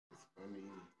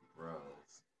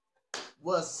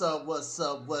What's up? What's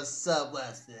up? What's up?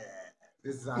 What's up?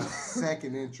 This is our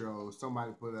second intro.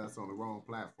 Somebody put us on the wrong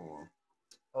platform.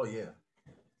 Oh yeah.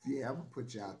 Yeah, I'm gonna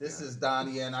put you out there. This is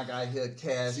Donnie, and I got here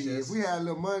Cassius. See, if we had a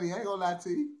little money, I ain't gonna lie to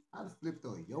you, I'd have flipped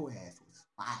on your ass with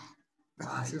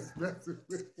fire. Just messing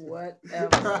with you.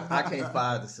 Whatever. I can't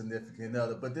find the significant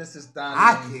other, but this is Donnie.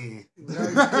 I can.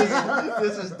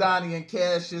 This is Donnie and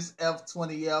Cassius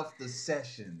F20F the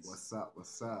Sessions. What's up?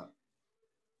 What's up?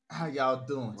 How y'all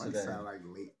doing Why today? you sound like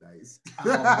late nights? I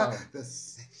don't know. The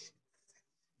session.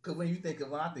 Because when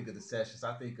I think of the Sessions,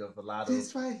 I think of a lot of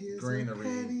This right here greenery.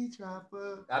 penny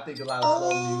dropper. I think a lot of slow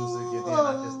music, and then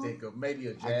I just think of maybe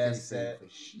a I can't jazz say set. for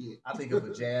shit. I think of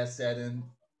a jazz setting,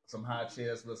 some high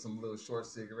chairs with some little short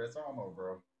cigarettes. I don't know,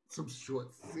 bro. Some short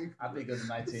cigarettes. I think of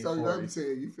the 1940s. So I'm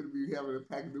saying you finna be having a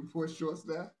pack of Newport shorts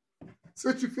now? So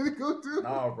what you finna go do?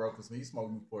 No, bro, because when you smoke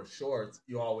Newport shorts,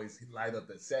 you always light up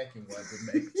the second one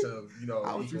to make to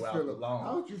How would you equal out feel? the long.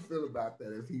 How would you feel about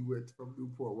that if he went from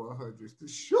Newport 100s to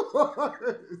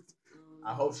shorts?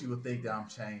 I hope she would think that I'm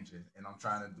changing and I'm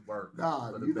trying to work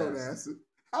Nah, for the you best. don't answer.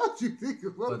 How would you think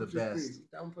of what For the would you best.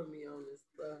 think? Don't put me on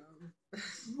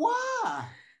this. Why?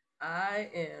 I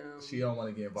am. She don't want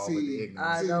to get involved See, with the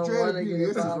ignorance. I don't Dread want to Beauty, get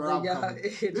this is involved where I'm in y'all coming.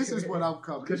 This is ignorance. what I'm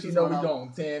coming. Because This you is know what we I'm-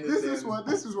 don't tan This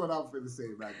is what I'm finna say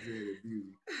about Dread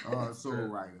Beauty. Soul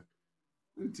writer.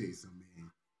 Let me tell you something, man.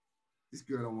 This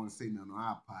girl don't want to say nothing on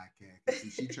our podcast. See,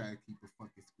 she trying to keep a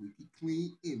fucking squeaky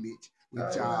clean image with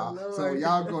Oh, y'all. my So Lord.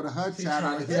 y'all go to her She channel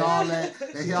trying and to y'all take-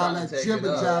 that she y'all trying to that take Jim it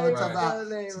and up, John right. talk about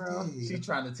That ain't wrong. She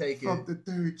trying to take from it. the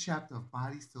third chapter of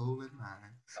Body, Soul, and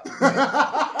Mind.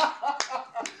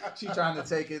 She trying to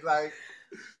take it like,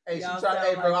 hey, Y'all she trying. sound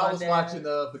Hey, bro, like I my was dad. watching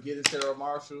Forgetting Sarah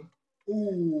Marshall.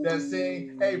 Ooh. That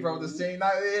scene, hey, bro, the scene.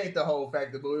 Not, it ain't the whole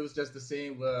factor, but it was just the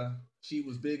scene where she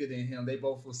was bigger than him. They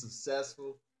both were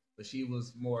successful, but she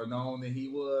was more known than he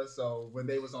was. So when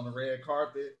they was on the red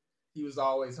carpet, he was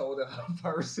always holding her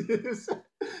purses.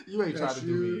 You ain't trying to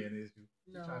do me in, is you?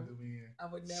 You No. trying to do me in? I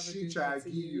would never She do trying that to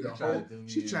to give you you. the You trying whole. to do me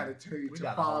She in. trying to turn you We to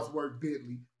got a whole- Bosworth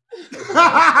Bentley. You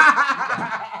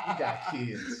got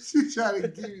kids. She trying to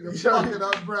give you the You fucking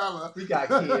trying- umbrella. We got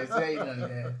kids. There ain't none of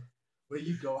that. Where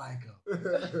you go, I go.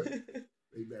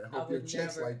 They better I hope your would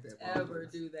checks never like that. ever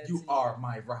do that You to are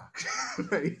my rock.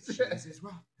 Jesus,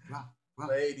 rock, rock, rock.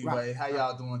 But anyway, rock, how rock.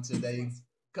 y'all doing today?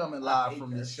 Coming I live hate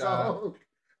from that the shop. song.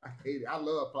 I hate it. I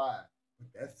love Plies, but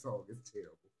that song is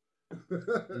terrible.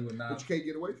 We will not- but you can't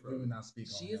get away We from will it. not speak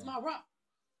on She him. is my rock.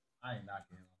 I ain't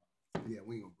knocking him. Yeah,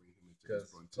 we ain't gonna bring him into Because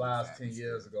this. front Plies to 10 this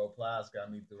years atmosphere. ago, Plies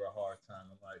got me through a hard time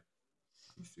in life.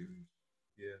 You serious?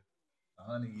 Yeah.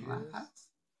 100 years. Plies?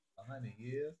 100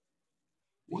 years.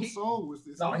 What He- song was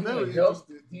this? No, I'm he very ain't help.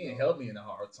 interested, He you ain't know. helped me in a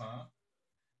hard time.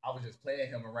 I was just playing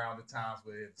him around the times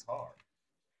where it was hard.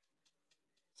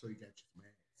 So you got your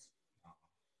man.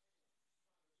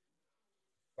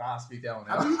 I'll speak that on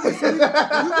I mean, you can speak on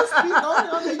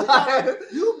it. I mean,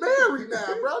 you married now,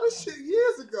 bro. This shit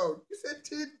years ago. You said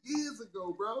 10 years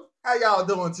ago, bro. How y'all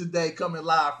doing today? Coming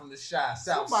live from the Shy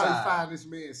South Somebody Side. find this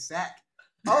man's sack.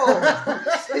 Oh,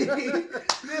 see,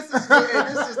 this is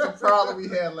the problem we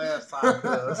had last time,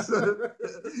 cuz.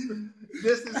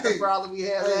 This is the problem we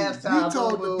had last time. We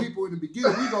told boo-boo. the people in the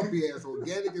beginning we gonna be as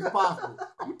organic as possible.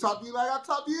 I'm gonna talk to you like I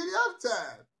talked to you any other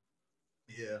time.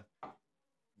 Yeah.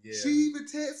 Yeah. She even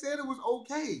said it was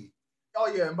okay.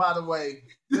 Oh yeah, and by the way,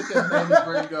 this just made me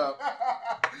bring up.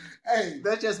 Hey,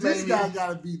 That just this made me. guy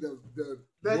gotta be the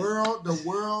That-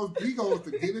 world. He goes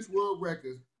to Guinness World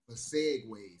Records for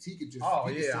segways. He could just. Oh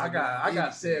he could yeah, I segue got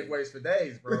anything. segues for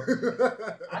days, bro.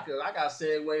 I got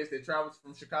segues that travels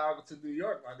from Chicago to New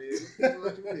York, my nigga.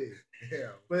 What you mean? Yeah.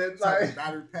 But it's Like like,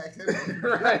 battery pack.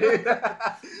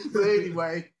 right. But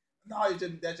anyway, no,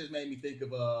 that just made me think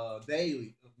of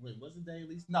Daily. Wait, was it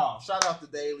Dailies? No, shout out to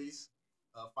Dailies,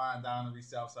 fine dinery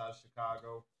south side of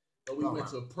Chicago. But we went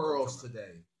to Pearls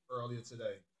earlier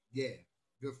today. Yeah,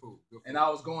 good food. Good food. And I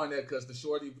was going there because the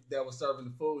shorty that was serving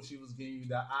the food, she was giving you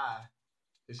the eye.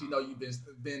 Because she know you've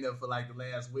been there for like the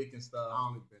last week and stuff. I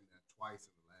only been there twice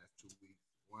in the last 2 weeks.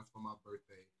 Once for my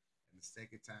birthday, and the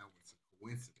second time was a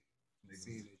coincidence.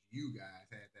 Seeing as you guys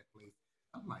had that place,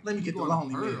 I'm like, Let me we get the going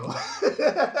to lonely meal. Pearl.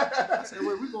 I said,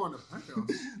 wait, we going to Pearl.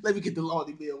 Let me get the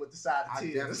lonely meal with the side of I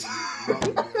tears.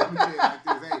 definitely get the lonely meal. Let me tell you like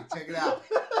this. Hey, check it out.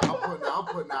 I'm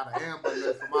putting out an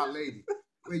ambulance for my lady.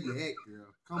 Where you at, girl?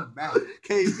 Come back.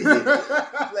 Casey,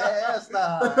 last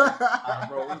night I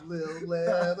wrote a little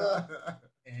letter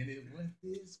and it went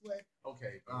this way.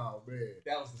 Okay, Oh man.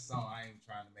 that was the song. I ain't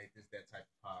trying to make this that type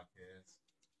of podcast.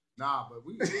 Nah, but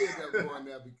we ended up going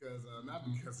there because not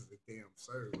because of the damn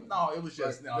service. No, it was But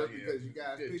just no, just yeah, because you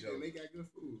guys good picked it joke. and they got good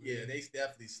food. Yeah, they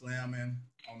definitely slamming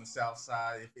on the south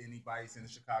side. If anybody's in the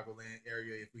Chicagoland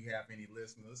area, if we have any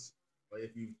listeners, or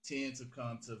if you tend to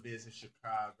come to visit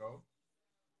Chicago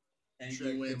and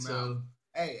Check you went them out. to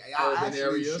Hey, y'all urban actually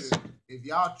areas. should, if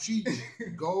y'all cheat,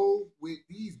 go with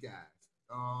these guys.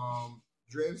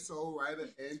 Dread Soul Rider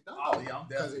and Dog. Oh yeah, I'm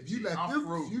Because definitely if you cheating. let I'm them,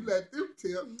 frugal. if you let them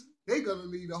tip, they gonna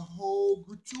need a whole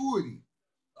gratuity.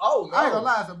 Oh no, I ain't gonna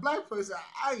lie, as a black person,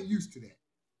 I ain't used to that.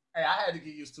 Hey, I had to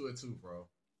get used to it too, bro.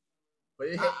 But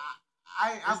it,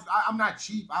 I'm not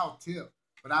cheap. I'll tip,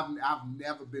 but I've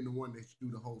never been the one that should do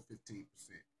the whole 15%.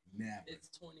 Never. It's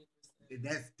 20%.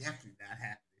 That's definitely not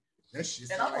happening. That shit.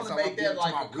 and I want to something make that I'm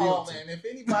like giving a to my call, realtor. and if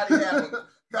anybody have a,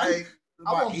 like, I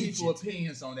My want people's agent.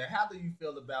 opinions on that. How do you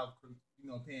feel about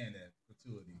paying that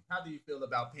gratuity? How do you feel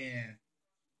about paying?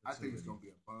 I think it's gratuity? gonna be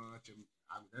a bunch of.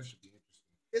 That should be interesting.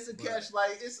 It's a But- catch.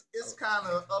 Like it's kind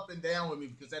of up and down with me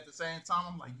because at the same time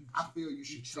I'm like, I feel you you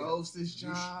should chose this You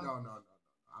should- job. No.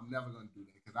 I'm never gonna do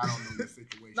that because I don't know your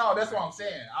situation. No, that's what I'm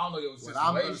saying. I don't know your What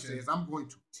I'm gonna say situation. is I'm going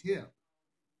to tip,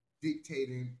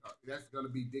 dictating. That's gonna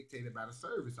be dictated by the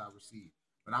service I receive.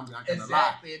 But I'm not gonna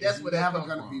Exactly. lie. That's it's where that never come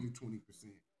gonna from. be the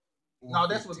 20%. No,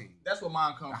 that's what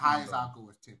mine comes The from. highest though. I'll go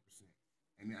is 10%,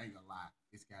 and I ain't gonna lie.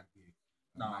 It's got to be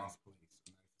a No. nice place, a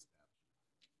nice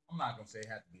establishment. I'm not gonna say it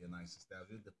had to be a nice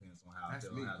establishment. It depends on how That's I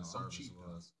feel me, and how the though. I'm service cheap,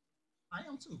 though. was. I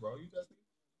am too, bro. I'm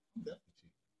definitely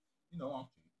cheap. You know I'm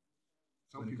cheap.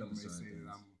 Some When it people comes may to say certain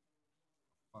that things. I'm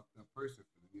a fucked up person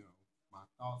for my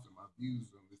thoughts and my views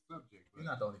on this subject. But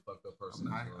You're not the only fucked up person.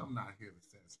 I'm not here to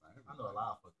satisfy I everybody. know a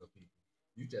lot of fucked up people.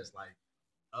 You just like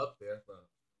up there, but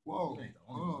Whoa, You ain't the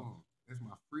only one. that's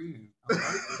my friend. I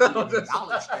like to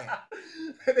acknowledge that.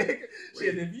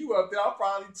 Shit, if you up there, I'm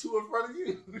probably two in front of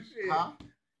you. Shit. Huh?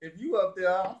 If you up there,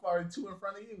 I'm probably two in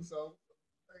front of you. So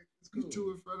like, it's cool. You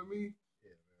two in front of me?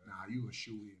 Yeah, man. Nah, you a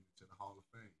shoe in to the Hall of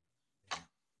Fame.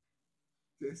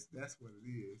 That's what it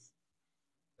is.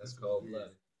 That's That's what cold it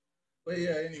blooded. is. But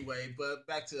yeah, anyway, but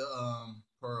back to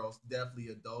Pearls, definitely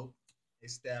a dope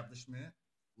establishment.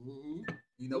 Mm-hmm.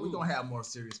 You know, we're Ooh. gonna have more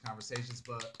serious conversations,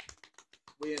 but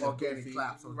we're in Organic goofy,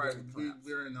 claps, right? organic claps.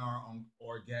 We're in our own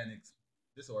organics.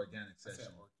 This organic I said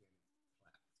session. organic.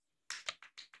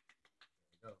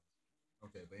 There you go.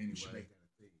 Okay, but You should anyway, make that a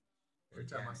thing. Every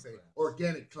time I Organic say claps.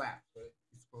 organic clap,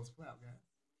 you're supposed to clap, guys.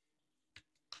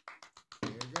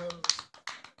 There it goes.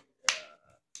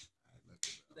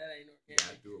 That ain't You organic.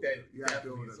 gotta do it. That You gotta do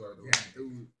definitely it is with a little organic.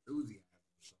 enthusiasm.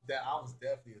 that I was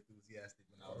definitely enthusiastic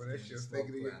when I Oh, was that doing shit's the slow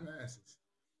thinking in your clap. glasses.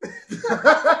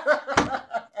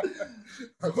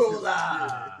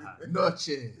 Hola,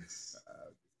 noches.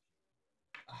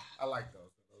 I like those.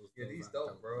 Yeah, these are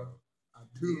dope, bro. I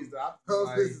do. These, I, Those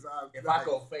like, pieces are if nice. I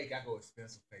go fake, I go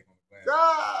expensive fake on the glass.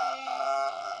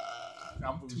 Ah,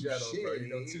 I'm Bougetto, bro. You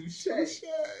know, touche. touche.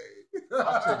 I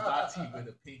drink my tea with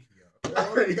a pinky up.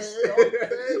 Okay.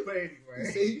 But He anyway.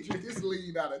 said he drink his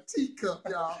lean out of teacup,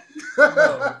 y'all. No,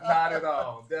 not at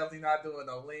all. Definitely not doing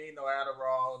no lean, no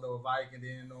Adderall, no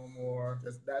Vicodin, no more.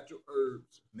 That's natural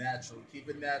herbs. Natural. Keep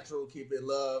it natural. Keep it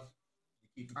love.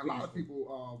 Keep it A lot of peaceful.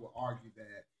 people will argue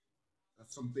that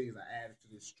some things are added to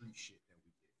this street shit that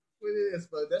we It is,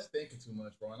 but that's thinking too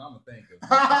much, bro. And I'm a thinker.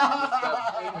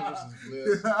 Ignorance is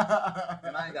bliss. did.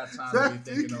 And I ain't got time to be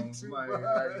thinking on too like, much.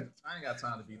 I ain't got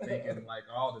time to be thinking like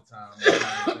all the time. That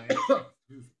kind of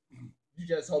thing. You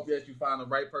just hope that you find the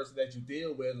right person that you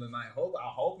deal with, and I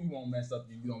hope you won't mess up.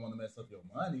 You don't want to mess up your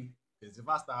money, because if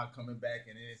I start coming back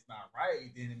and it's not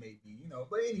right, then it may be,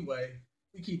 But anyway,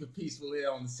 we keep it peaceful here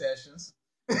on the sessions.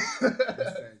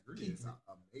 That sangria is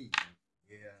amazing.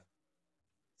 Yeah,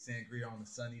 sangria on a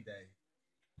sunny day.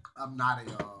 I'm not a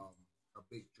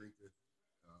big drinker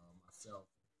myself.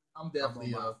 I'm I'm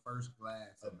definitely on my first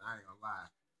glass, and I ain't gonna lie,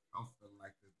 I'm feeling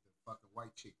like the fucking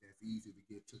white chick that's easy to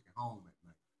get taken home at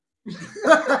night.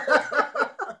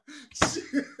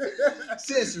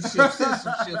 censorship.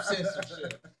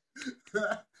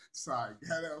 Sorry,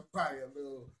 got that was probably a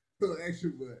little extra,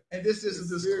 but And this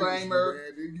is a it's disclaimer.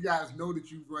 serious, man. You guys know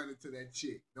that you've run into that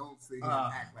chick. Don't sit here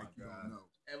and act like you God. don't know.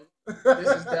 And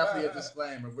this is definitely a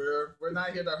disclaimer. We're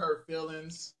not here to hurt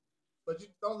feelings, but you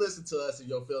don't listen to us and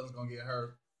your feelings gonna get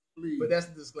hurt. Please. But that's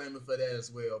the disclaimer for that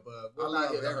as well. But we're I not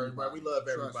love here to hurt everybody. everybody. We love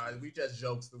Trust everybody. me. We just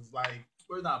jokes. Like,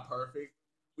 we're not perfect.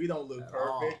 We don't look At perfect.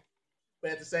 all.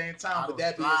 But at the same time, I but don't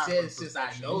that being strive said, for since I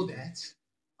perfection know either. that,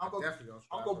 I I'm gonna definitely don't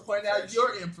strive for point out perfection.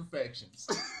 your imperfections.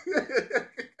 I'm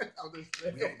just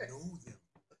saying. We don't know them.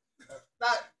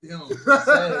 Not them.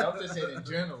 I'm just saying in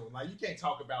general. Like, you can't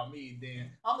talk about me. Then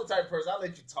I'm the type of person, I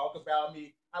let you talk about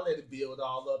me. I let it build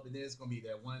all up, and then it's gonna be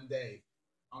that one day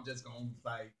I'm just gonna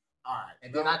like. All right,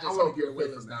 And then I just wanna hope your get away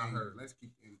feelings from the not anger. hurt. Let's keep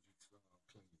the energy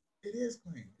clean. It is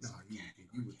clean. No,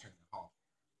 you would turn it off.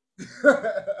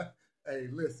 Hey,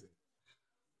 listen.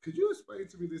 Could you explain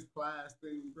to me this Plies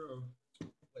thing, bro?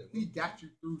 Wait, He got you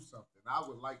through something. I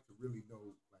would like to really know.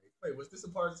 Like, wait, was this a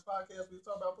part of this podcast we were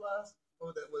talking about Plies?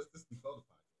 Or that was this before the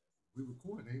podcast? we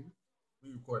recording, ain't we?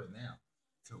 We recorded now.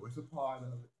 So it's a part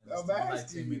of it. And it's I'm like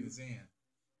asking 10 you. minutes in.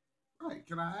 Right?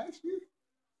 Can I ask you?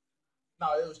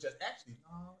 No, it was just actually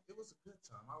it was a good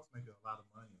time. I was making a lot of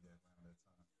money around that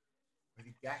time. But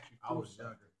he got you. I through was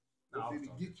something. younger. No, I What was did he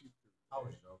joking. get you through? I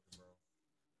was joking, bro.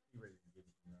 He ready to get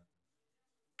me for nothing.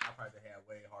 I probably had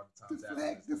way harder times after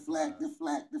this. Deflect.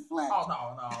 Oh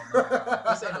no.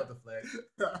 This ain't no deflect.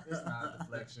 It's not a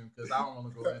deflection because I don't want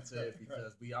to go into it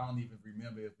because I don't even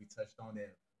remember if we touched on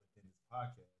that within this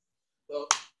podcast. Well,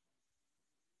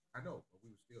 I know, but we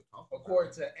were still talking.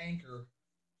 according to Anchor,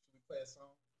 should we play a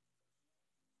song?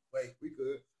 Wait, We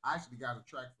could. I actually got a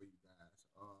track for you guys.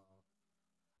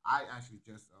 I actually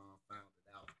just found it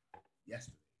out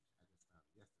yesterday.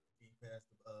 can you pass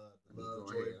the Let me Love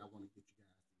go Joy? ahead. I want to get you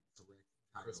guys the correct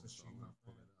title. Christmas so tree, I'm my gonna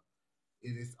pull friend. it up.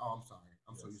 It is. Oh, I'm sorry.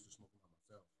 I'm so Yes. used to smoking by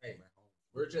myself. Hey, I'm at home.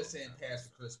 We're just saying pass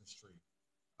the Christmas tree.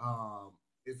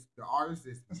 It's the artist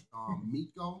is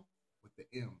Miko with the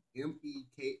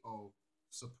Meko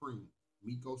Supreme.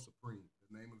 Miko Supreme.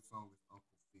 The name of the song is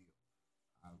Uncle Phil.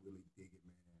 I really dig it,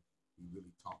 man. He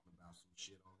really talking about some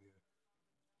shit on here,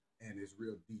 and it's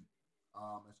real deep.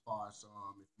 As far as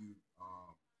if you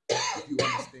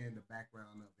understand the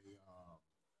background of a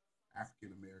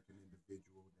African American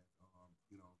individual that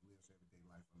lives everyday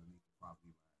life underneath the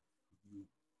poverty line, if you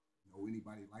know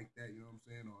anybody like that, you know what I'm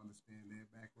saying, or understand their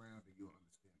background, then you'll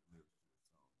understand the lyrics to the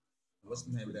song. What's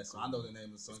the name of that song? I know the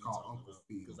name of the song. It's called Uncle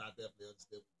Phil. Because I definitely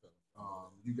understood the film.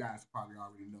 You guys probably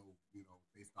already know,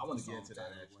 based on I wanna the get song into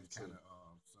that title, actually, what kind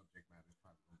of subject matter is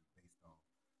probably going to be based on.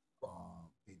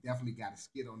 They definitely got a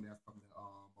skit on there from the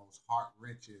most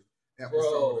heart-wrenching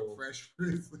episode of Fresh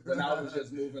Prince. When I was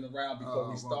just moving around before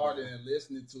we my started bad. and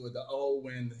listening to it,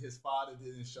 when his father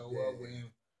didn't show up, when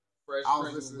Fresh I was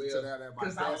Prince listening was to that at my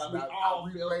because desk. we I all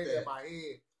felt replayed it that. in my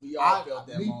head. We all I- felt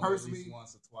that me moment at personally, least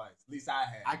once or twice. At least I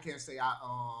had. I can't say I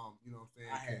you know what I'm saying,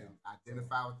 I have. can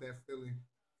identify with that feeling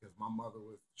because my mother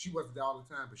she wasn't there all the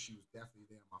time, but she was definitely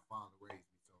there. My father raised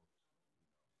me, so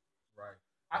Right.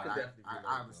 I could But definitely relate,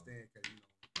 I though. understand because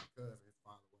my cousin, his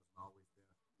father wasn't always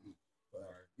there. But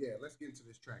Right. yeah, let's get into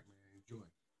this track, man. Enjoy.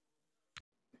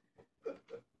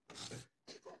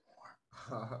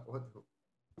 What the?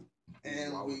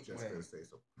 And I we was just gonna say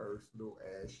some personal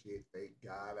ass shit. Thank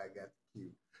God I got the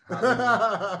cue.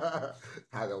 Hallelujah.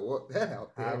 How to work that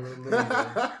out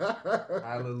there.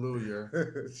 Hallelujah.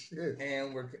 Shit.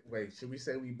 And should we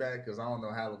say we back? Because I don't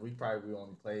know how we probably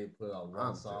only put out one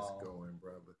I'm song. just going,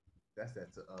 brother. That's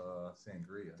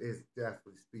Sangria. It's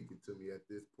definitely speaking to me at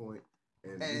this point,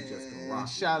 and we just gonna rock. And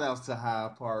shout outs to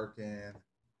Hyde Park and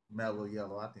Mellow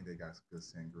Yellow. I think they got some good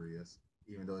sangrias,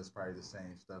 even though it's probably the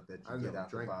same stuff that I you get never out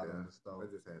the drank bottom that. of the stove. I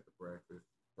just had the breakfast.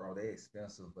 Bro, they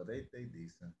expensive, but they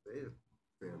decent. They're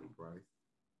fairly priced.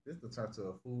 This will turn to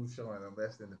a food show in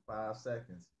less than 5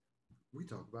 seconds. We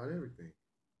talk about everything.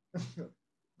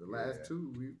 The last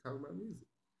two, we talking about music.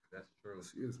 That's true.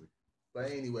 Excuse me. But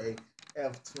anyway,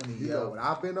 F20. You know what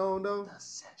I've been on though? The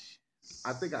sessions.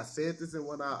 I think I said this in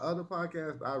one of our other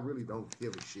podcasts, but I really don't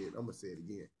give a shit. I'm gonna say it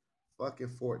again. Fucking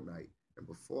Fortnite. And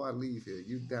before I leave here,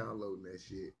 you downloading that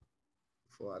shit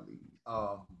before I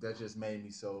leave. That just made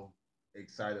me so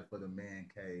excited for the man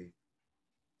cave.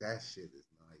 That shit is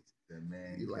nice. The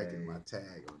man You cave. liking my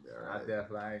tag on there, right?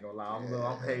 I ain't gonna lie.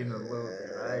 I'm hating a little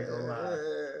bit. I ain't gonna lie.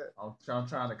 I'm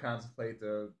trying to contemplate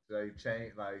to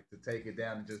change, to take it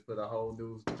down and just put a whole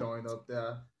new joint up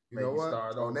there. You know what?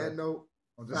 Start On over. that note,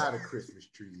 I'm buy the Christmas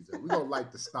trees. We're gonna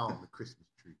light the star on the Christmas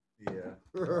tree. Yeah.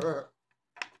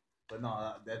 But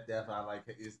no, that definitely I like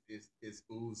it. It's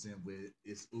oozing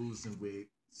with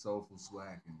soulful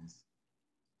swagginess.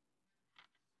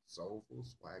 Soulful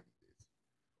swagginess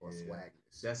or Yeah.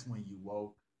 swagness. That's when you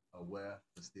woke, aware,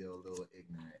 but still a little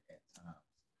ignorant at times.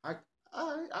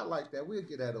 I like that. We'll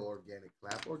get that organic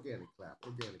clap. Organic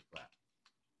clap.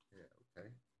 Yeah, okay.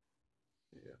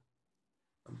 Yeah.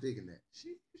 I'm digging that.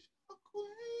 She's a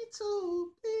queen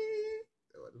to be.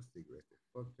 Oh, them cigarettes that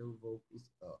fuck your vocals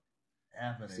up.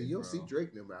 Happening, See, you don't bro. see Drake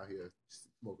and them out here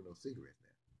smoking those cigarettes now.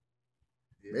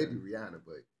 Yeah. Maybe Rihanna,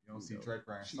 but You don't see know, Drake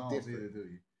writing she songs different. either, do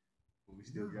you? But we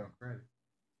still No. give him credit.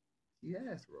 he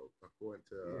has wrote according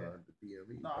to the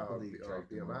BME. No, I believe Drake.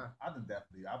 BMI. I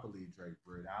believe Drake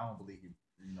wrote. I don't believe he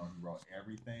wrote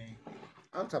everything.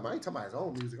 I ain't talking about his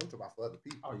own music. I'm talking about for other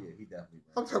people. Oh yeah, he definitely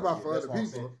wrote. I'm talking about for that's other what I'm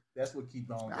people. saying. That's what keep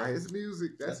on. Nah, his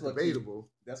music, that's what debatable.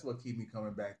 That's what keep me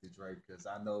coming back to Drake because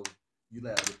I know you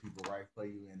let other people write for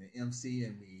you, and the MC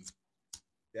and me.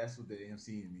 That's what the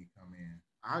MC and me come in.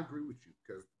 I agree with you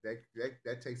because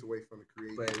that takes away from the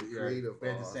But creative.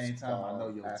 at the same time, I know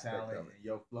your aspect talent of it. and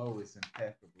your flow is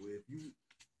impeccable. If you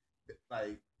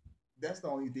like, that's the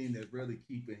only thing that's really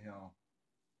keeping him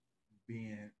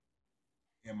being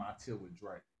in my tier with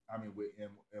Drake. I mean,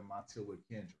 in my tier with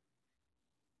Kendrick.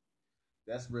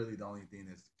 That's really the only thing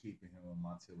that's keeping him in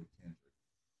my tier with Kendrick.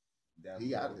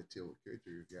 He out of the tier with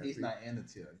Kendrick. He's not in the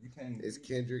tier. You can't. It's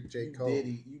Kendrick, J. You Cole.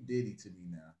 You Diddy to me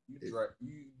now.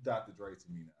 You Dr. Dre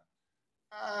to me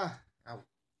now.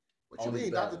 What you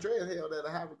mean? Dr. Dre is held at a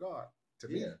high regard to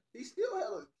me. He's still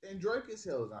held, and Drake is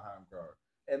held in a high regard.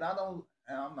 And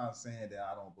I'm not saying that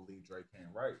I don't believe Drake can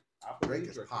write. I believe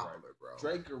Drake is popular, bro.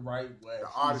 Drake can write what the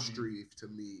artistry to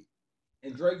me.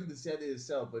 And Drake can said it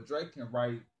himself, but Drake can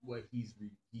write what he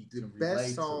the can best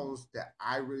relate songs to. that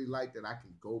I really like that I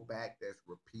can go back that's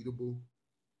repeatable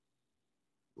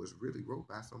was really wrote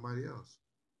by somebody else.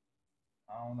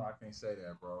 I don't know. I can't say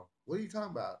that, bro. What are you talking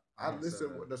about? I I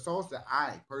listen the songs that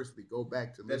I personally go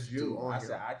back to that's listen you. to on I him.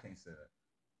 said I can't say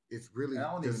that. It's really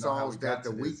I don't the even know how we songs got that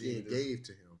The to this Weeknd either. gave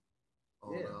to him.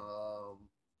 On Yeah.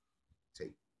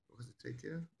 Take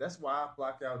Care? That's why I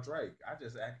block out Drake. I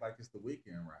just act like it's the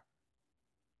Weeknd rap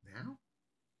Now?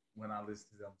 when I listen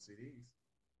to them CDs.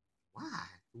 Why?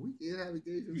 The Weeknd haven't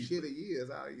gave him shit in years.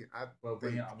 But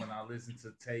when I listen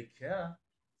to Take Care,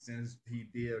 since he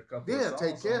did a couple yeah, of songs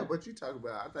Take Care, on it- but you talking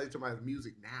about, I thought you were talking about his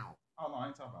music now. Oh no, I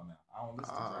ain't talking about now. I don't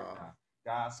listen to Drake now.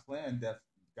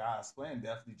 God's Plan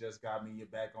definitely just got me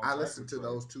back on. I track listened with to Drake.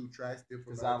 those two tracks,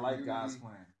 Because I like God's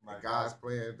Plan. Like God's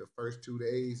Plan the first 2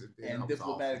 days, and then and I was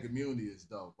Diplomatic off. Immunity is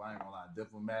dope. I ain't gonna lie,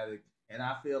 Diplomatic, and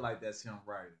I feel like that's him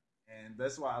writing, and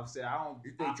that's why I've said I don't.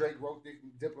 You think Drake wrote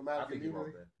Diplomatic I think he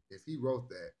Immunity? wrote that. If he wrote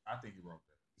that, I think he wrote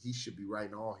that. he should be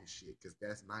writing all his shit because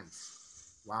that's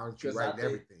nice. Why aren't you 'Cause I writing think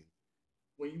everything?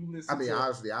 When you listen, I mean, to,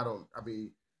 honestly, I don't. I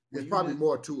mean, When there's you probably li-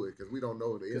 more to it because we don't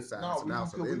know the 'cause- insides no, and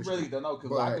outs of the we industry. really don't know because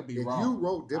But I could be if wrong. you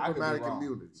wrote I could be Diplomatic wrong.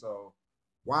 Immunity, So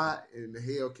why in the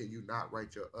hell can you not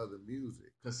write your other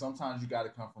music? because sometimes you got to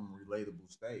come from a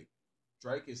relatable state.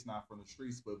 Drake is not from the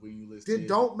streets, but when you listen, Then to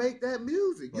don't make that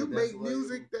music. but You that's make what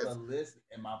music that's but listen,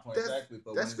 and my point that's, exactly.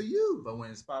 But that's when for it's- you. But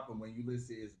when it's popping, when you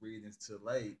listen to his readings too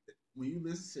late, when you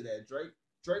listen to that,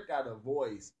 Drake got a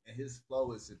voice and his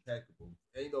flow is impeccable.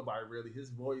 Ain't nobody really his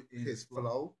voice and His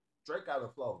flow. Drake got a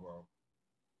flow, bro.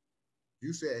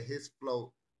 You said his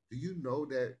flow. Do you know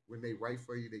that when they write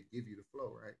for you, they give you the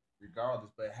flow, right?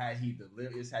 Regardless, but how he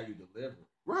deliver is how you deliver.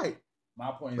 Right. My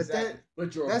point But is that,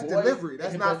 but your that's voice, delivery.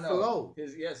 That's not but flow.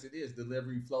 Yes, it is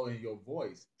delivery, flow, in your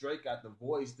voice. Drake got the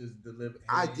voice to deliver.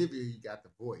 I give you, he got the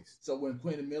voice. So when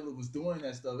Quentin Miller was doing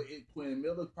that stuff, Quentin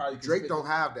Miller probably could Drake spit don't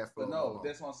have that flow. But no,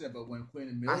 that's what I'm saying. But when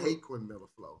Quentin Miller, I hate Quentin Miller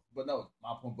flow. But no,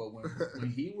 my point. But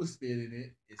when he was spitting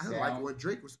it, I don't like when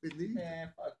Drake was spitting either. Man,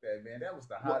 fuck that, man. That was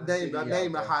the Well, hottest.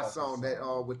 name a hot song that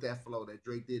with that flow that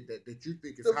Drake did that you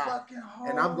think is the hot. Fucking home.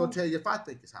 And I'm gonna tell you if I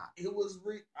think it's hot. It was.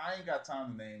 I ain't got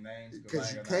time to name names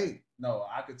Because you can't. No,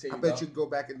 I could tell you. I bet you can go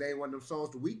back and name one of them songs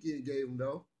the Weeknd gave him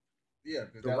though. Yeah,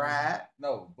 The Ride.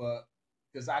 But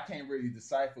because I can't really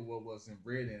decipher what wasn't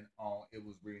written on It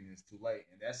Was Written It's Too Late,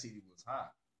 and that CD was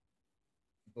hot.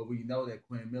 But we know that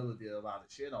Quentin Miller did a lot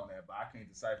of shit on that, but I can't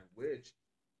decipher which.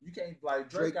 You can't like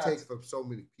Drake takes from so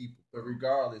many people. But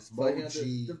regardless, for him,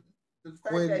 the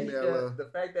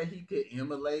fact that he could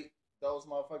emulate those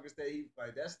motherfuckers that he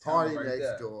like, that's talent Party right Next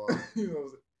there. Door. You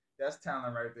know, that's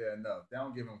talent right there enough. They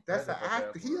don't give him That's an credit for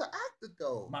actor. that, He's an actor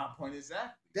though. My point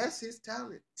exactly. That's his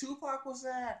talent. Tupac was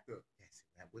an actor. Yes,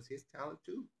 that was his talent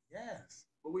too. Yes.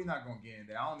 But we're not gonna get in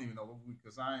there. I don't even know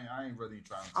because I ain't really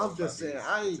trying to I'm just saying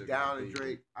I ain't down in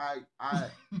Drake. I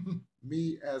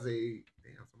me as a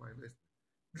damn somebody listening.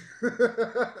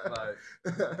 Like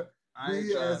I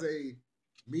ain't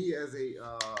me as a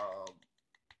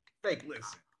fake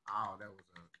listen. Oh, that was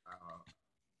a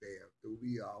damn. Do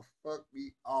we all fuck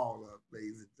me all up,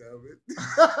 ladies and gentlemen?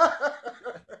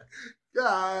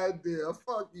 God damn,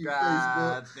 fuck you,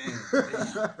 God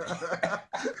Facebook.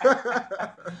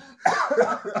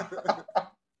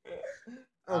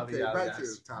 Okay, back to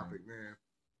the topic, man.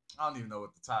 I don't even know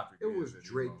what the topic is. It was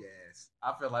Drake ass.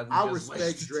 I feel like I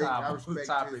respect Drake. I respect his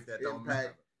topic that don't matter.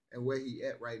 impact and where he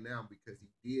at right now because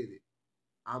he did it.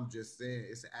 I'm just saying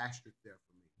it's an asterisk there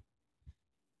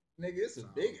for me. Nigga, it's a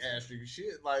big asterisk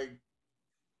shit. Like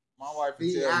my wife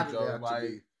He would tell out me, of there Joe, to like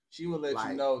me. She will let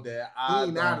Like, you know that He I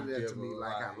ain't don't out of there give to me a,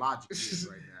 like how Logic is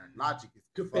right now. Logic is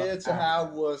the compared fuck to out how of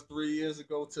it there. was 3 years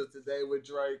ago to today with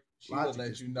Drake. She will Logic let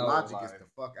is, you know. Logic like, is the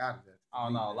fuck out of there. I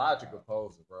don't know. Logic a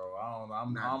poser, bro. I don't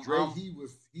know. Now I'm Drake, he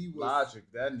was Logic.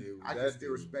 That dude. I that can still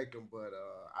dude. respect him, but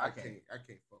I can't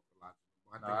fuck with Logic.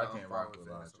 I can't rock with his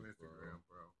ass Logic, on Instagram,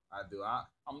 bro. I do.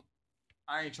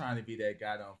 I ain't trying to be that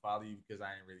guy that don't follow you because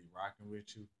I ain't really rocking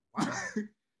with you.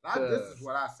 This is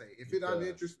what I say. If it's Because-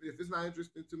 not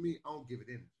interesting to me, I don't give it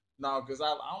energy. No, because I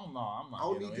don't know. I'm not. I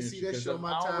don't getting need no to see energy, that 'cause shit on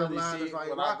my I don't really timeline see if it I ain't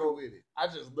when rocking with it. I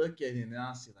just look at him and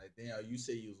I see like, damn, you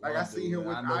say you was Like, one I see dude, him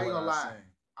with- and I know I ain't what gonna lie.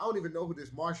 seen. I don't even know who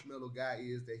this Marshmallow guy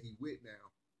is that he with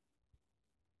now.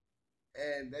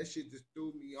 And that shit just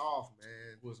threw me off,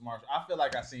 man. Who was Marshall? I feel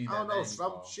like I seen that I don't know, name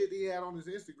some before. shit he had on his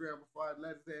Instagram before I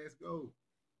let his ass go.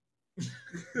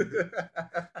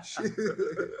 Shit.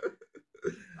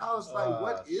 I was like,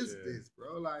 what is shit. this,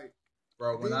 bro? Like,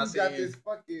 Bro, when then I you see got him, this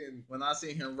fucking when I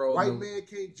see him roll, white man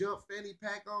can't jump fanny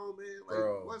pack on, man. Like,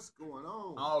 Bro. what's going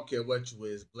on? I don't care what you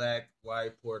is, black,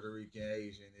 white, Puerto Rican,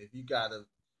 Asian. If you got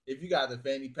a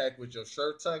fanny pack with your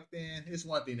shirt tucked in, it's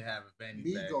one thing to have a fanny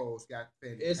pack. Migos got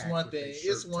fanny It's packs one with their thing.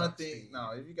 shirt It's one tucked thing. in.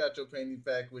 No, if you got your fanny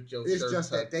pack with your It's shirt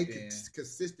just that tucked they in,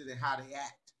 consistent in how they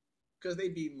act. because they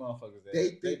beat motherfuckers ass.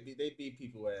 They They beat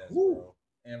people ass, Who? bro.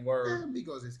 And word, Man,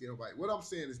 Migos ain't scared nobody. What I'm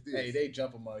saying is this. hey, they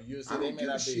jump them up. You see, I they don't may give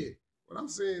a not be. shit. What I'm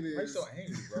saying is, Why you so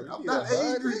angry, bro? You I'm need not a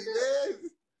hug, angry, nigga?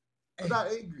 man. I'm Hey. not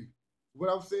angry. What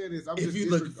I'm saying is, I'm If just you're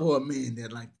looking for a man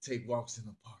that like to take walks in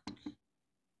the park,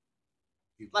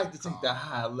 like to take that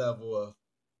high level of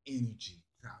energy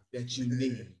that you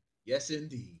need, yes,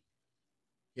 indeed,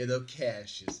 hit up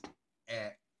Cassius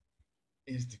at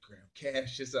Instagram.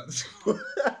 Cassius _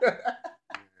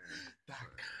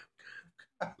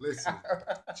 Listen,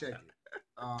 check it.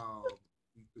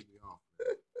 You threw me off.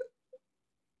 Man.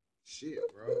 Shit,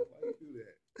 bro. Why you do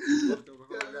that? Fucked up the whole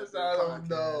Because goddamn I don't podcast.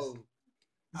 know.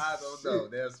 I don't know.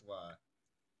 Shit. That's why.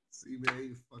 See, man,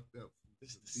 you fucked up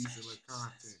some decent little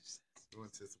content. Going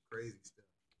to some crazy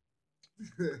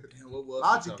stuff. Man, what was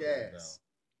Logic we talking ass.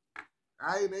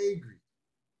 I ain't angry.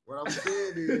 What I'm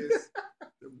saying is,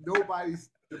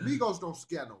 the Migos don't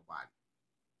scare nobody.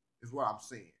 Is what I'm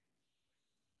saying.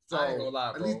 So I ain't gonna lie,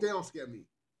 at bro. least they don't scare me.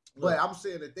 Look, But I'm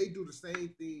saying that they do the same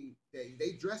thing. That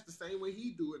they dress the same way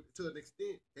he do it to an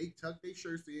extent. They tuck their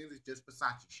shirts in. It's just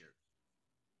Versace shirts.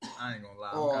 I ain't gonna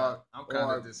lie. Or- I'm kind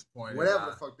or of disappointed.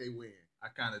 Whatever the fuck they wear.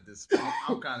 I'm kind of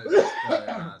disappointed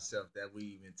in myself that we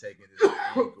even taking this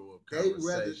angle of They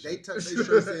conversation. tuck their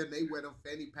shirts in. They wear them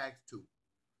fanny packs too.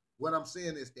 What I'm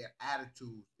saying is their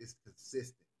attitude is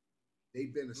consistent.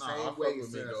 They've been the I same fuck way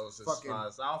with since Migos as fucking far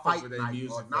as I don't Fight fuck with their Night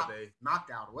music, or but they.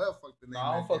 Knockout or whatever the fuck the name. No,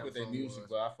 I don't of fuck that with their damn music, song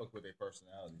but I fuck with their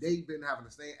personality. They've been having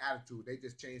the same attitude. They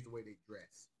just changed the way they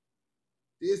dress.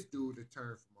 This dude that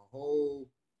turned from a whole,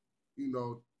 he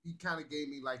kind of gave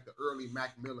me like the early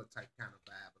Mac Miller type kind of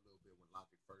vibe a little bit when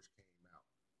Logic first came out.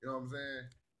 You know what I'm saying?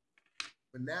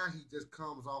 But now he just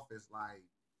comes off as like,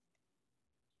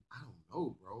 I don't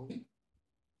know, bro.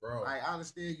 Bro. Like, I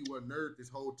understand you were a nerd this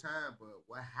whole time, but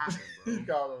what happened, bro? He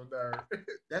called him a nerd.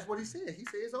 That's what he said. He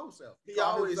said his own self. He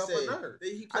called always himself said. a nerd.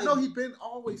 He I played- know he been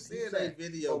always he saying played that.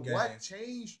 video but games. what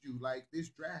changed you like this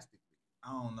drastically?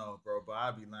 I don't know, bro, but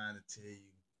I'd be lying to tell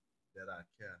you that I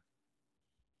care.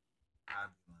 I'd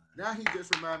be lying. Now he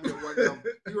just remind me of one of them.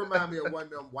 He remind me of one of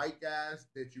them white guys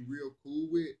that you real cool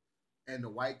with, and the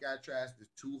white guy tries to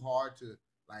too hard to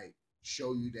like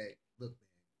show you that. Look,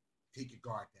 man, take your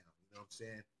guard down. You know what I'm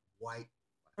saying? White,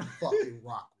 I fucking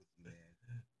rock with you, man.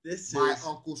 This My is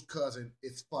uncle's cousin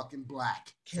is fucking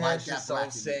black. So I got Cassius black on in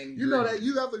me. saying You know green. that?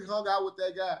 You ever hung out with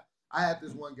that guy? I had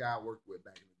this one guy I worked with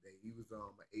back in the day. He was an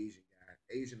Asian guy,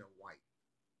 Asian and white,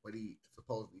 but he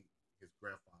supposedly his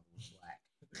grandfather was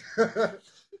black.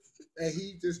 And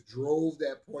he just drove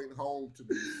that point home to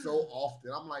me so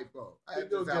often. I'm like, bro, I had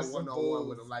go to have get some one-on-one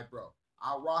with bulls. him. Like, bro,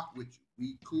 I rock with you.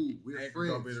 We cool. We're ain't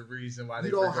gonna be friends. the reason why You they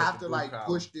don't bring up have the to blue like collar.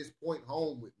 push this point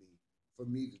home with me for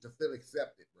me to feel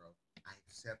accepted, bro. I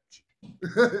accept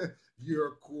you. You're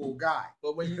a cool guy.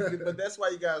 But when you, but that's why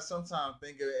you gotta sometimes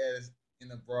think of it as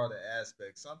in a broader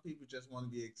aspect. Some people just want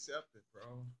to be accepted,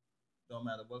 bro. Don't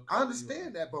matter what. I color understand you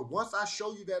are. that, but once I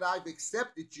show you that I've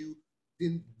accepted you,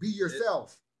 then be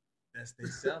yourself. That's their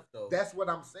self though. That's what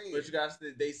I'm saying. But you guys,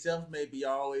 they self may be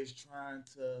always trying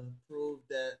to prove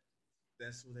that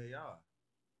that's who they are.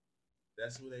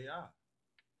 That's who they are.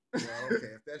 Well,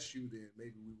 okay, if that's you, then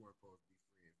maybe we weren't supposed to be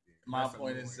friends. Then My That's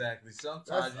point annoying. exactly. Sometimes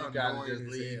That's you gotta annoying just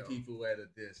as leave hell. people at a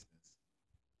distance.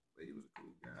 But he was a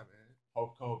cool guy, man.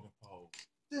 Hulk Hogan pose.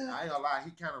 I ain't gonna lie,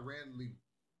 he kind of randomly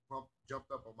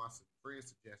jumped up on my friend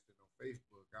suggestion on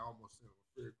Facebook. I almost sent him a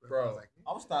friend request. I Bro, was like,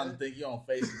 I'm yeah. starting to think you're on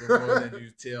Facebook more than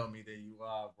you tell me that you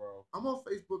are, bro. I'm on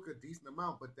Facebook a decent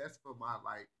amount, but that's for my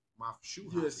shoe. You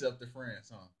hobby. accept the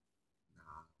friends, huh?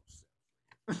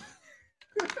 Nah,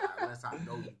 unless I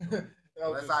know you. I'm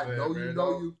Unless just I saying, know man, you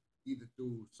don't- you either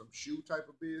through some shoe type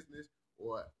of business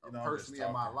or You know, I'm personally just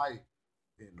in my talking. life,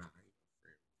 then nah, I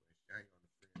ain't gonna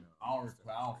friend. I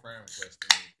don't friend request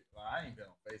anything. Like, I ain't been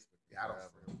on Facebook. Yeah, I don't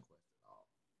forever. friend request at all.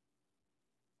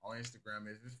 On Instagram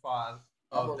is as far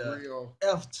I'm of a the real.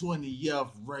 F20F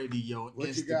radio What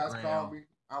Instagram. you guys call me?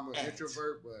 I'm an at.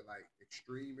 introvert, but like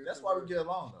extreme. That's why we introvert. get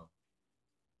along though.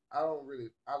 I don't really.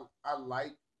 I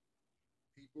like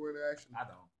people interaction. I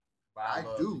don't. But I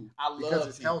love do. people. I love because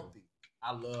it's people. healthy.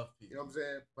 I love people. You know what I'm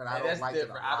saying? But And I don't that's like it a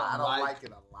different. lot. I don't like like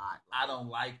it a lot. I don't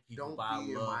like people, Don't but I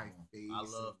be in love my them. face I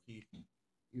love and- people.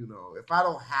 You know, if I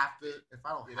don't have to, Yeah, that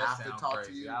have to sounds talk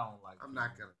to crazy. you, I don't like. I'm people.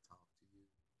 not gonna talk to you.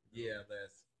 Yeah,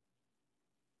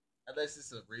 unless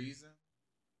it's a reason.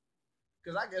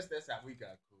 Because I guess that's how we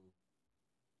got cool.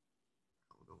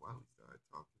 I don't know why we started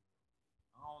talking.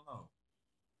 I don't know.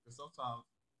 Because sometimes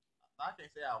I can't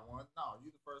say I won. No,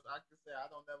 you the first. I can say I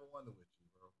don't never wonder with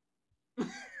you, bro.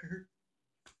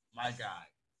 My guy.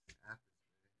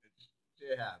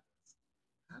 Shit happens.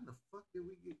 How the fuck did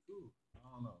we get cool? I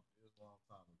don't know. It was a long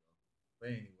time ago. But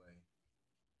anyway.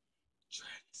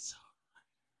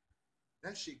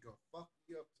 That shit gonna fuck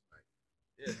me up tonight.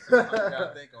 Yeah, sometimes you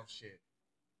gotta think on shit.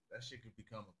 That shit could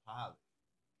become a pilot.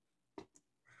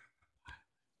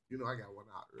 You know, I got one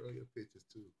out earlier pictures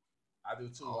too. I do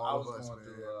too. All I was of us, going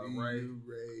man. through Me, Ray. you,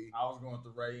 Ray. I was going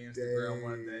through Ray Instagram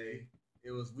one Day. day.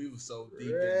 We were so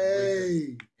deep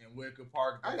Ray. in Wicker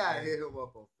Park. I that gotta day. hit him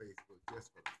up on Facebook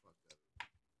just for the fuck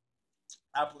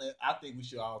of it. I think we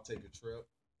should all take a trip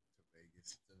To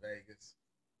Vegas. to Vegas.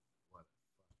 What a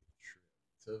fucking trip.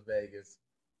 To Vegas.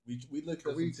 We looked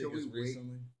Can up we- some can we tickets wait?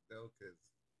 recently. No, cause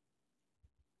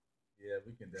Yeah,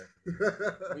 we can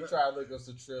definitely. We try to look up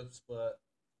some trips, but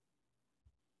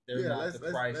they're yeah, not the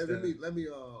price. let that- me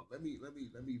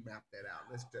map that out.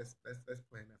 Let's plan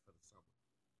that for the summer.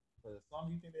 For the summer,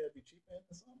 you think they'll be cheaper in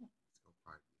the summer? It's gonna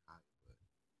probably be high,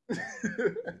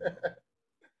 but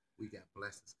we got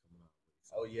blessings coming up.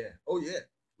 Oh yeah. Oh yeah.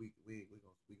 We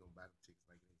gonna buy them tickets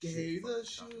like they shit. Gator Fuck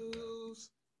talking about. shoes.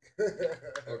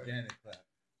 Organic clap.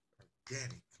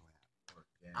 Organic clap.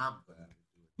 Organic I'm clap. gonna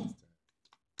do it this time.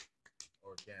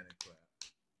 Organic clap.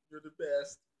 You're the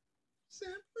best.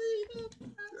 Simply the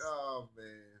best. Oh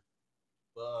man.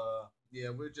 But yeah,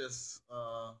 we're just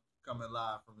coming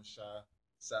live from the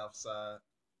South Side.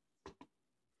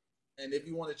 And if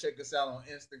you want to check us out on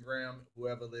Instagram,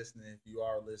 whoever listening, if you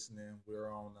are listening, we're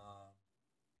on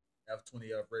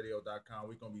F20Fradio.com.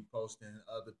 We're gonna be posting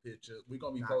other pictures. We're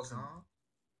gonna be posting .com?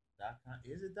 .com.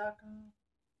 Is it .com?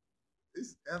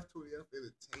 It's F20F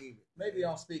Entertainment. Maybe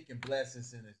I'm speaking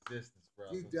blessings in existence,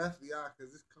 bro. You definitely are,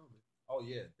 cause it's coming. Oh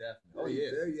yeah, definitely. Oh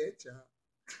yeah. There you child.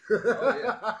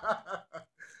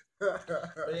 Oh,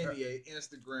 But anyway,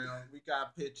 Instagram, we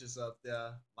got pictures up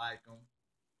there. Like them,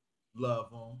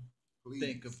 love them, Please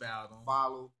think about them,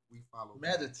 follow. We follow.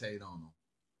 meditate on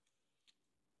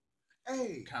them,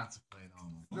 Hey, contemplate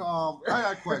on them. I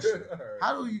got a question.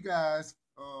 How do you guys,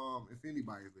 if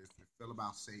anybody's listening, feel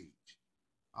about Sage?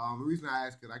 The reason I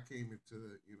asked, because I came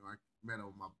into, I met up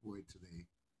with my boy today,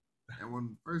 and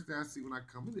when first thing I see when I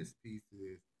come in this piece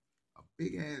is a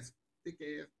big ass, thick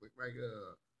ass, look like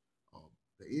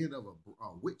the end of a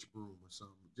witch broom or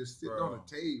something, just sitting Bro. on the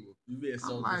table. You being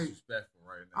so I'm like- disrespectful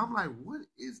right now. I'm like, what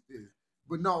is this?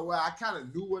 But no, well, I kind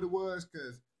of knew what it was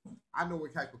because I know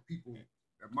what type of people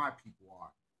that my people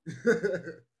are.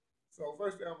 So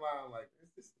first thing I'm like, is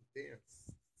this some damn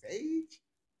Sage?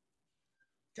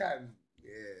 Kind of,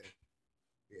 yeah,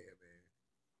 man.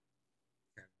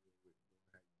 Kind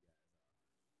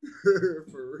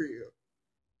of for real.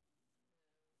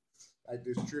 Like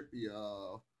this trippy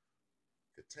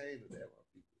container that my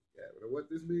people got. But what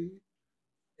this mean?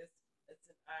 It's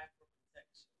an eye for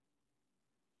protection.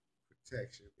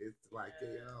 Protection. It's like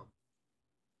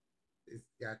it's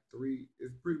got three.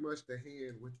 It's pretty much the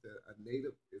hand with a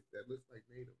native. That looks like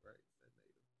native, right? Is that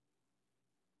native?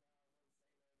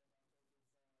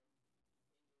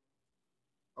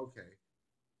 Okay.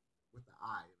 With the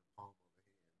eye in the palm of the hand.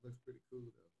 Looks pretty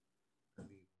cool though. I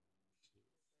mean,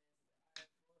 shit.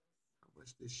 How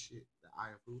much this shit? The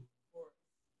eye of who? Horus.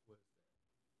 What is that?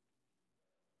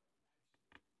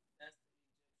 That's the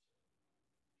Egyptian.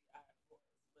 The eye of Horus.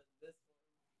 But this one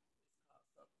is called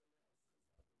something else.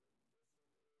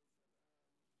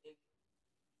 This one is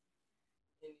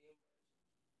Indian version.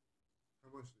 How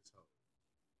much this hold?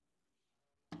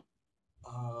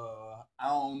 I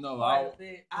don't know. quite a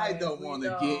bit. I but don't we want to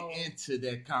know- get into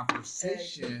that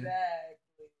conversation.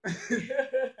 Exactly.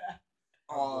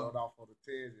 I'm going off on a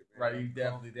tangent, man. Right, you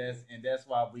definitely that's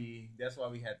why we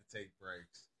had to take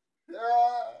breaks Yeah.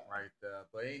 right there.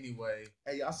 But anyway,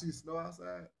 Hey, y'all see snow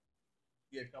outside?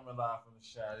 yeah, coming live from the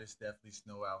shot, it's definitely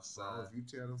snow So outside. if you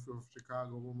tell them from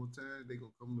Chicago one more time, they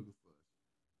gonna come looking for us.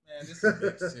 Man, this is a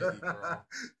big city, bro.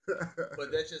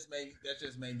 But that just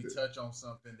made me touch on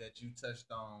something that you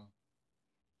touched on,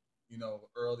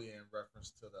 earlier in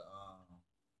reference to the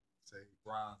Say,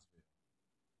 Bronzeville.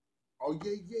 oh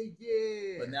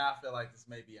yeah. But now I feel like this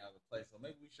may be out of place, so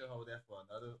maybe we should hold that for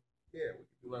another. Yeah, we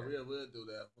can do Like that. we'll do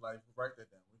that. Like write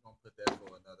that down. We're gonna put that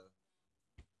for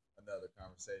another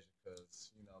conversation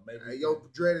because maybe. Hey, yo,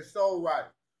 dreaded soul right.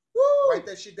 Woo! Write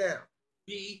that shit down.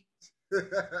 B.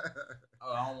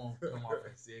 Oh, I don't want to come off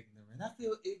as ignorant. I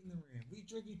feel ignorant. We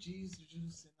drinking Jesus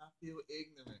juice and I feel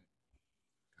ignorant.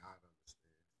 God understands.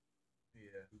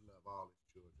 Yeah. We love all his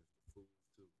children, the fools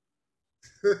too.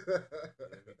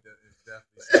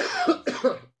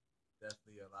 It's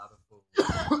definitely a lot of fools.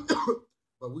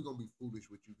 But we're gonna be foolish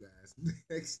with you guys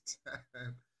next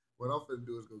time. What I'm finna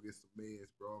do is go get some meds,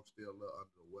 bro. I'm still a little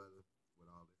under the weather with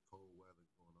all this cold weather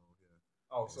going on here.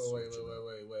 Oh, so wait. Can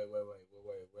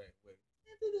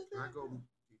I go get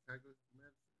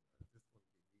medicine? I just want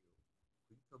to get healed.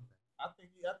 Will you come back? I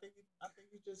think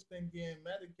you just been getting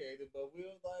medicated, but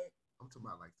we're like, I'm talking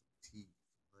about like some tea,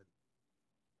 honey,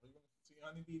 Tea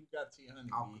Honeybee. We got Tea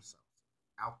Honeybee.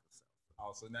 Alka-Seltzer.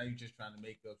 Oh, so now you're just trying to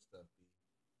make up stuff. B.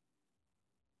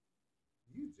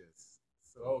 You just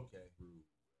so Okay. rude.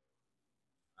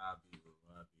 I'll be rude.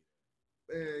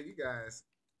 Man, you guys,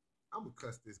 I'm gonna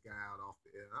cuss this guy out off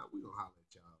the air. We gonna holler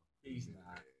at y'all. He's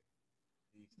not.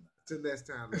 Till next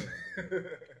time, later, man.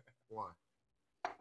 One.